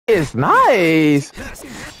is nice.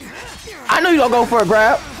 I knew you gonna go for a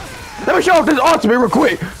grab. Let me show off this ultimate real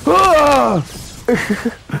quick.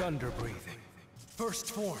 Thunder breathing.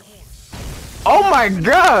 First form. Oh my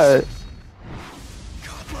god.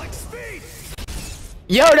 Godlike speed.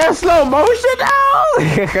 Yo, that's slow motion now.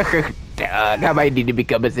 Dog, I might need to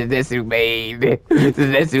become a Zenitsu main.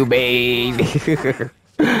 Zenitsu main.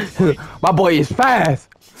 My boy is fast.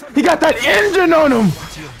 He got that engine on him.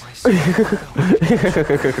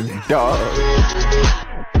 Dog.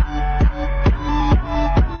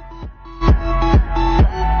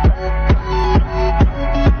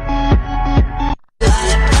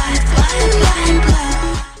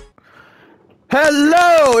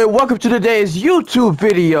 Hello and welcome to today's YouTube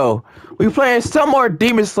video. We playing some more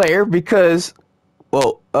Demonslayer because,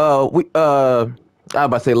 well, I was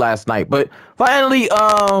about to say last night, but finally,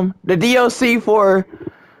 the DLC for,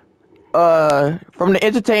 from the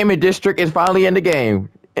Entertainment District is finally in the game.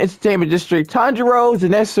 Entertainment District, Tanjiro,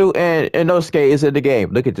 Zenitsu, and Inosuke is in the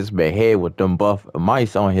game. Look at this man head with them buff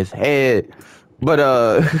mice on his head. But,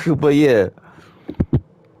 but yeah.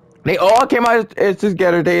 They all came out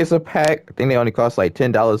together. They is a pack. I think they only cost like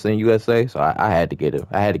 $10 in USA, so I had to get them.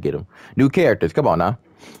 I had to get them. New characters. Come on now.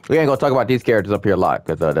 We ain't gonna talk about these characters up here a lot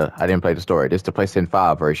because I didn't play the story. This is the PlayStation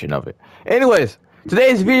 5 version of it. Anyways,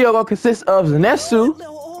 today's video gonna consist of Zenitsu,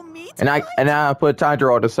 and I put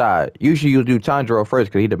Tanjiro on the side. Usually you do Tanjiro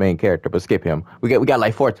first because he's the main character, but skip him. We got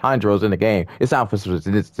like 4 Tanjiros in the game. It's time for some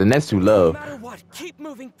Zenitsu love.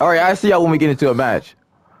 All right, I see y'all when we get into a match.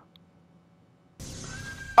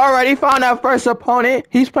 Alright, he found our first opponent.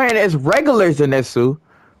 He's playing as regular Zenitsu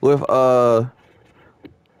with,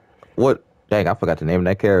 what? Dang, I forgot the name of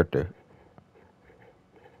that character.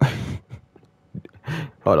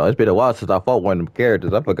 Hold on, it's been a while since I fought one of them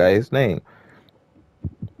characters. I forgot his name.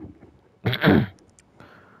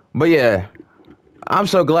 But yeah, I'm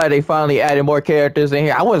so glad they finally added more characters in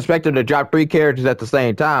here. I wasn't expecting them to drop 3 characters at the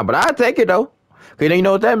same time, but I'll take it though. Okay, you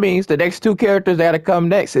know what that means? The next 2 characters that gotta come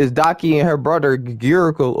next is Daki and her brother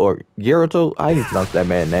Gyuriko, or Gyurito. I didn't pronounce that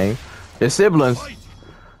man's name. They're siblings.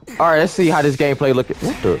 Alright, let's see how this gameplay look.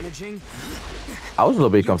 What the? I was a little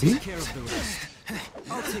bit confused.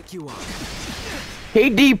 He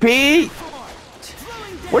DP.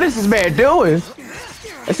 What is this man doing?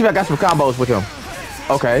 Let's see if I got some combos with him.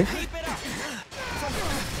 Okay.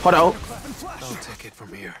 Hold on. I'll take it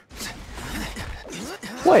from here.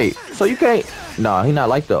 Wait, so you can't... Nah, he not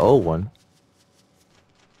like the old one.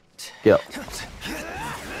 Yep.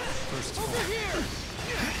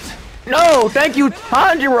 No, thank you,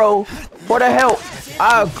 Tanjiro, for the help.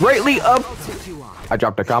 I greatly I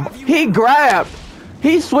dropped the combo. He grabbed.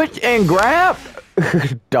 He switched and grabbed.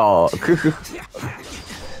 Dog.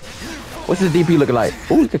 What's his DP looking like?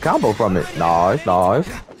 Ooh, the combo from it. Nice, nice.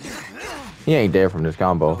 He ain't dead from this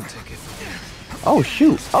combo. Oh,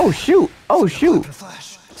 shoot. Oh, shoot. Oh, shoot.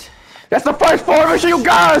 That's the first formation you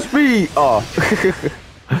guys speed! Oh.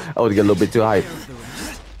 I was getting a little bit too hype.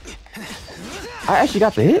 I actually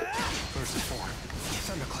got the hit.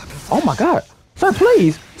 Oh my god. Sir,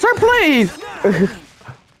 please! Sir, please!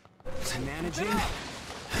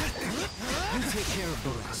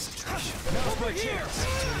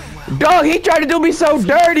 Dog, he tried to do me so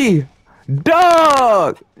dirty!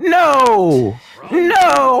 Dog! No!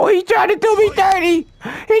 No! He tried to do me dirty!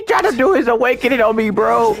 He tried to do his awakening on me,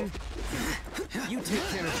 bro! You take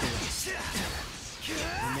care of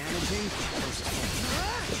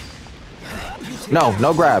this. No,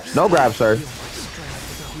 no grabs. No grabs, sir.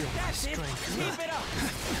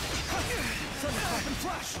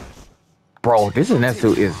 Bro, this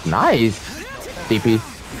Zenitsu is nice. DP.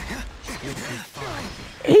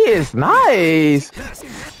 He is nice.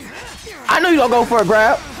 I knew you gonna go for a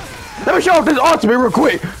grab. Let me show off this ultimate real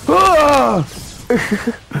quick.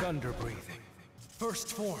 Thunder breathing.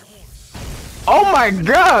 First form. Oh my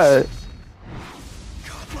god!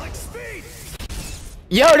 Godlike speed.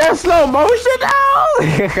 Yo, that's slow motion now?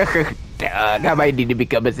 Dog, I might need to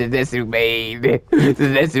become a Zenitsu main.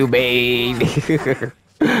 Zenitsu main.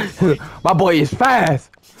 My boy is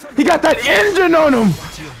fast. He got that engine on him.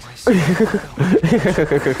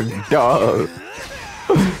 Dog.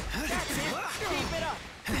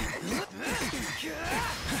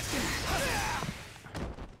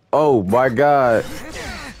 Oh my god.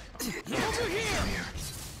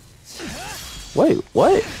 Wait,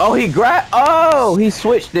 what? Oh, he grabbed. Oh, he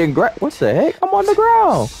switched and grabbed. What the heck? I'm on the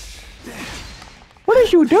ground. What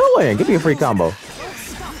is you doing? Give me a free combo.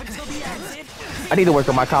 I need to work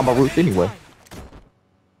on my combo routes anyway.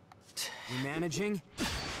 You managing?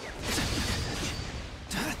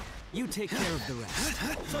 You take care of the rest.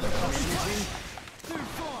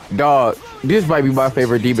 Dog, this might be my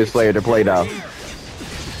favorite Demon Slayer to play now.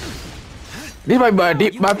 This might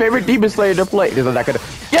be my favorite Demon Slayer to play. This is not gonna.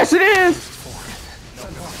 Yes, it is.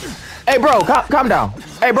 Hey, bro, calm down.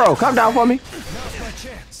 Hey, bro, calm down for me.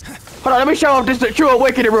 Hold on, let me show off this true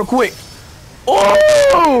awakening real quick.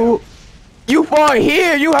 Oh, you fought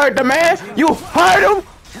here. You hurt the man. You hurt him.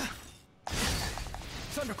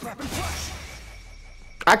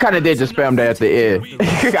 I kind of did just spam that at the end.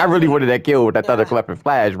 I really wanted that kill with that thunderclap and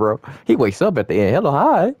flash, bro. He wakes up at the end. Hello,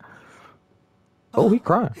 hi. Oh, he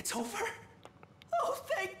crying. It's over. Oh,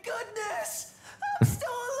 thank goodness! I'm still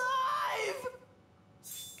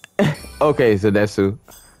alive. Okay, Zenitsu.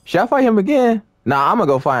 Should I fight him again? Nah, I'm gonna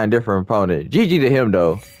go find a different opponent. GG to him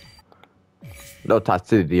though. No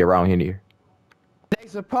toxicity around here.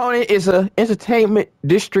 Next opponent is a entertainment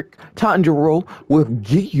district Tanjiro with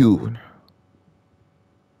Giyun.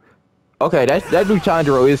 Okay, that dude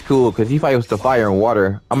Tanjiro is cool because he fights the fire and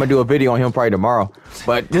water. I'm gonna do a video on him probably tomorrow.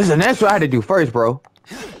 But this is that's what I had to do first, bro.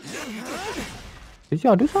 Did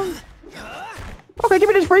y'all do something? Okay, give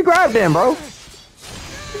me this free grab then, bro.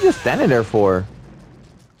 You just standing there for?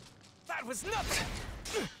 That was nuts.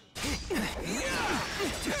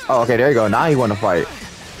 Oh, okay, there you go. Now he want to fight.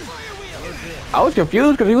 I was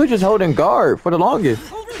confused because he was just holding guard for the longest.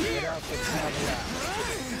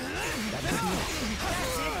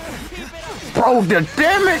 Bro, the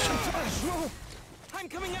damage! I'm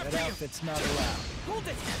coming after you. It's not allowed. Hold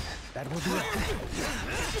it. That will be it.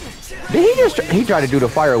 Did he just he tried to do the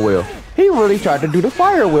fire wheel? He really tried to do the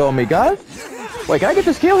fire wheel on me, guys. Wait, can I get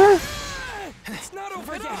this kill here? It's not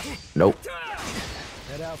over yet. Nope.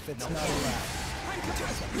 That outfit's not allowed.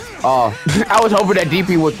 Oh, I was hoping that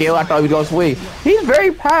DP would kill. I thought he was gonna swing. He's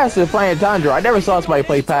very passive playing Tanjiro. I never saw somebody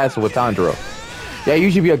play passive with Tanjiro. Yeah, he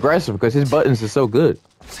usually be aggressive because his buttons are so good.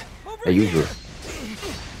 They usually.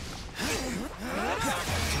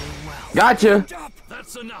 Gotcha.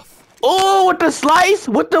 That's enough. Oh, with the slice,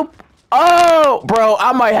 with the. Oh, bro,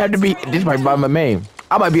 I might have to be. This might be my main.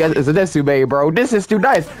 I might be a Zenitsu main, bro. This is too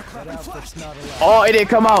nice. Oh, it didn't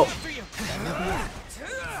come out.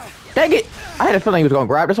 Dang it. I had a feeling he was gonna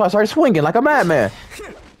grab. That's why I started swinging like a madman.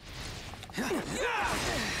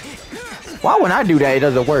 Why when I do that, it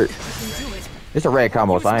doesn't work? It's a red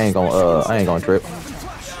combo, so I ain't gonna trip.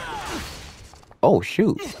 Oh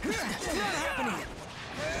shoot.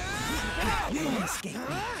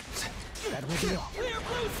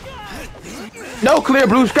 No clear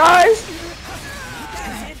blue skies.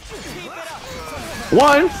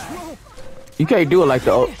 One. You can't do it like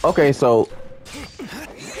the. Okay, so.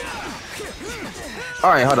 All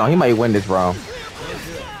right, hold on. He might win this round.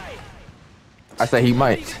 I say he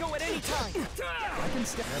might.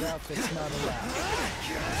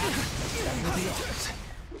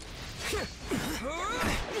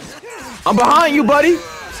 I'm behind you, buddy.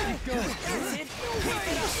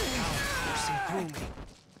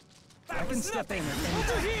 I can step in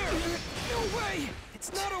over here. No way.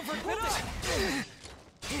 It's not over.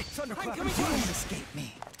 Thunderclap can't escape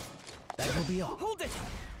me. That will be all. Hold it.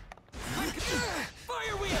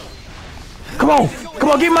 Fire wheel. Come on,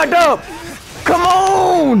 give me my dub. Come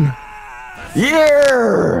on.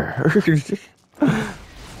 Yeah.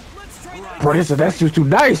 Bro, that's just too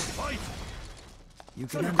nice.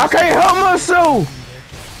 I can't help myself.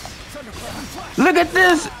 Look at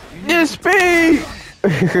this speed.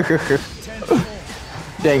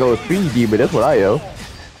 Dang old speed demon, that's what I am.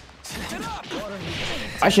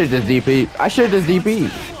 I should just DP.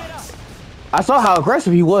 I saw how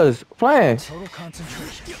aggressive he was playing.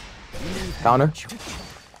 Counter.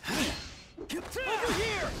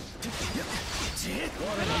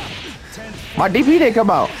 My DP didn't come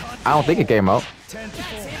out. I don't think it came out.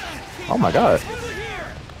 Oh my god.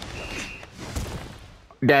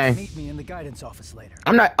 Dang. Meet me in the guidance office later.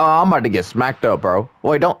 I'm not. I'm about to get smacked up, bro.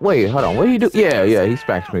 Wait, hold on. What do you do? Yeah, he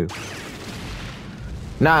smacks me.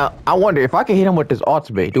 Now, I wonder if I can hit him with this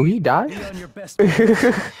ultimate. Do he die? Be on your best.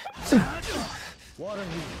 Water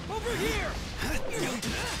over here.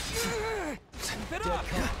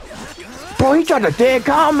 Bro, he tried to dead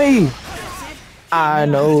calm me. I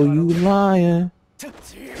know you lying.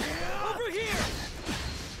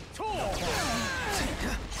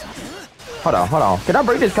 Hold on. Can I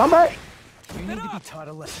break this comeback? You need to be taught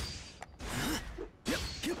a lesson.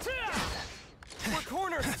 We're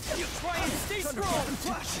cornered. Try and stay strong.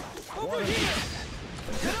 Over here.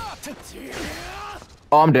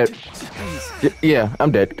 Oh, I'm dead. Yeah,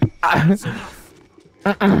 I'm dead.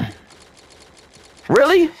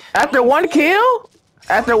 Really? After one kill?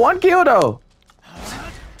 After one kill, though.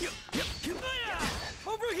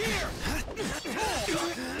 Over here.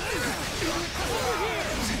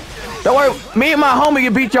 Don't worry, me and my homie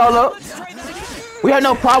can beat y'all up. We have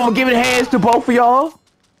no problem giving hands to both of y'all.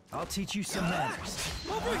 I'll teach you some manners.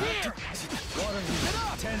 Over here.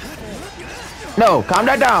 No, calm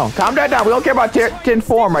that down. Calm that down. We don't care about 10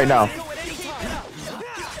 form right now.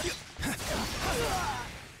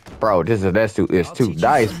 Bro, this is too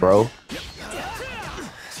nice, bro.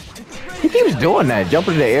 He keeps doing that,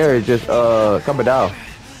 jumping in the air and just coming down.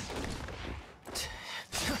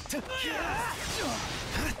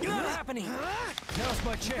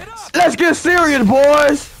 Let's get serious,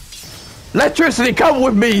 boys. Electricity, come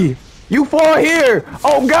with me. You fall here.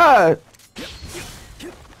 Oh God.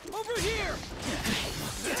 Over here.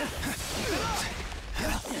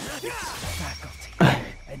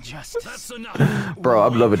 And just that's enough. Bro,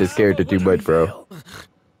 I'm loving this character too much, bro. All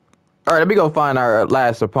right, let me go find our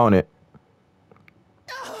last opponent.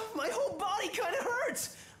 My whole body kind of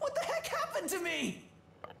hurts. What the heck happened to me?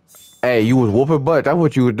 Hey, you was whooping butt. That's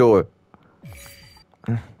what you was doing.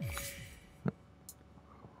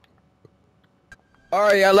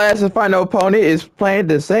 Alright, our last and final opponent is playing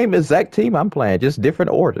the same exact team I'm playing, just different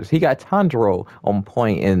orders. He got Tanjiro on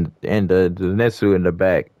point and the Zenitsu in the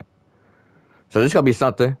back. So this gonna be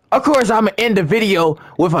something. Of course, I'm gonna end the video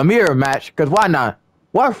with a mirror match, because why not?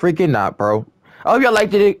 Why freaking not, bro? I hope y'all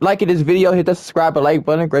liked this video. Hit the subscribe and like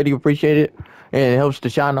button. Greatly appreciate it. And it helps the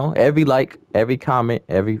channel. Every like, every comment,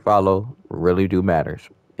 every follow really do matters.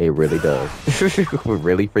 It really does. We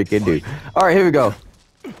really freaking do. Alright, here we go.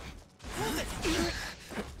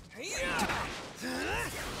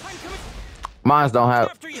 Mines don't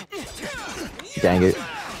have. Dang it.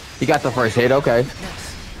 He got the first hit, okay.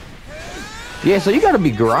 Yeah, so you gotta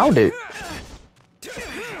be grounded.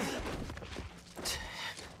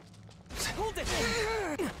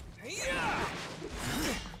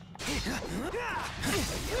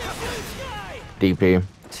 DP.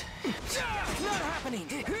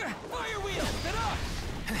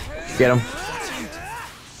 Get him.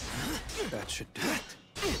 That should do it.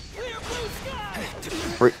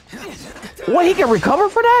 What, he can recover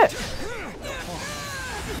for that?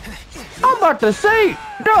 I'm about to say,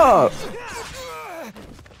 dog.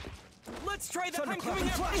 Let's try that. I'm coming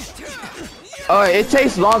up. Alright, it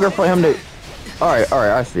takes longer for him to. Alright,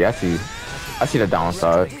 I see the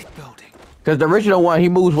downside. Because the original one, he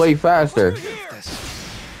moves way faster.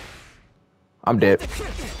 I'm dead.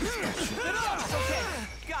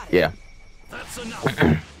 Yeah.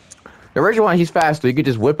 The original one, he's faster. You can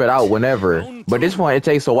just whip it out whenever. But this one, it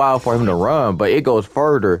takes a while for him to run, but it goes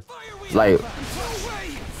further. Like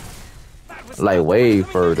way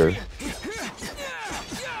further.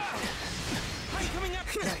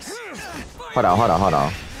 Hold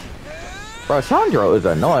on. Bro, Tanjiro is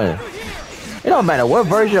annoying. It don't matter what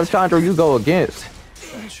version of Tanjiro you go against.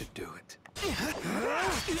 That should do it.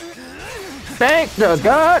 Thank the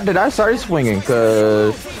God that I started swinging,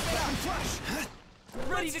 cause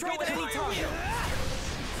Ready to go at any time.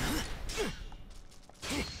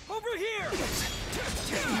 Over here.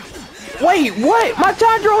 wait, what? My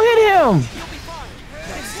Tanjiro hit him.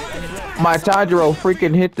 My Tanjiro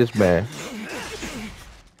freaking hit this man.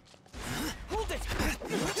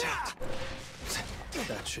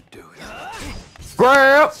 That should do it.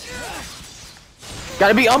 Grab.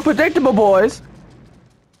 Gotta be unpredictable, boys.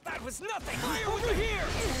 That was nothing. Over here.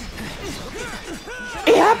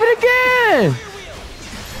 It happened again.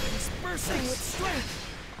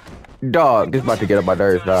 Dog, this about to get up my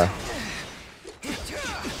nerves now.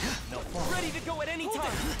 Ready to go at any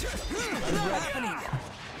time.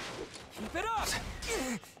 Keep it up.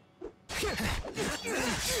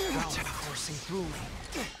 Forcing through.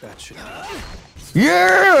 That should do it.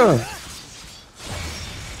 Yeah.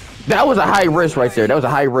 That was a high risk right there. That was a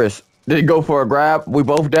high risk. Did he go for a grab? We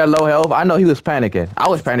both dead low health. I know he was panicking. I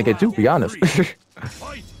was panicking too, to be honest.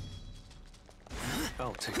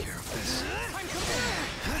 I'll take care of this.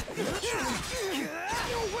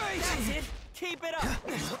 Keep it up.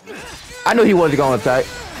 I knew he wasn't going to attack.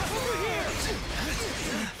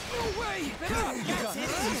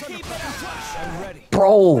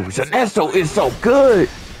 Bro, Zenitsu is so good.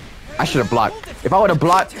 I should have blocked. If I would have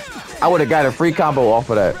blocked, I would have got a free combo off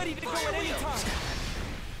of that.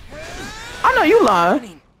 I know you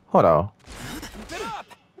lying. Hold on.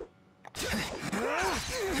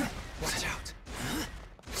 Watch out.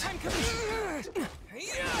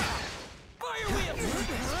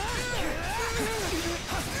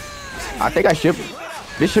 I think I should.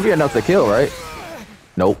 This should be enough to kill, right?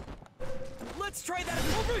 Nope. Let's try that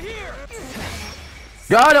over here.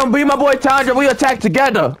 God, don't be my boy Tanjiro. We attack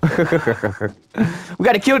together. We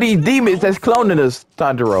gotta kill these demons that's cloning us,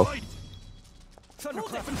 Tanjiro.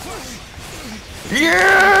 Thunderclap and flash.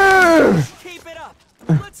 Yeah! Keep it up.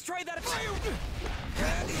 Let's try that fire.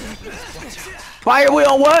 Fire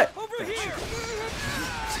wheel what? Over here.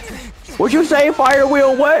 What you say? Fire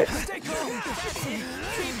wheel what? Stay calm. That's it.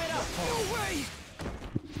 Keep it up. No way.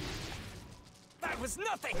 That was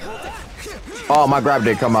nothing. Hold it. Oh, my grab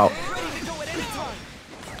did come out. Ready to go at any time.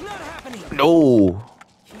 Not happening. No.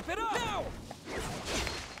 Keep it up. Now.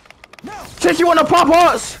 Now. Since you wanna pop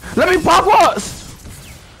us, let me pop us.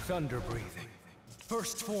 Thunder breathing.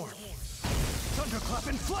 First form. Thunderclap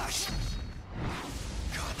and flash.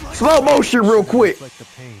 Slow motion real quick. Like the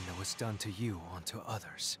pain that was done to you onto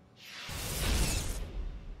others.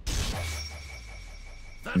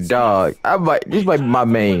 Dog, this might be my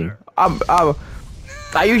main. I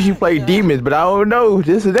usually play demons, but I don't know.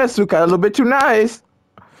 This Zenitsu kind of a little bit too nice.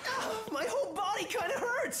 My whole body kind of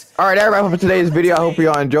hurts. All right, that wraps up for today's video. I hope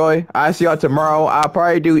y'all enjoy. I'll see y'all tomorrow. I'll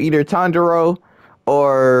probably do either Tanjiro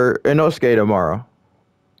or Inosuke tomorrow.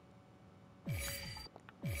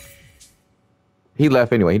 He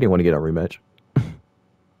left anyway. He didn't want to get a rematch.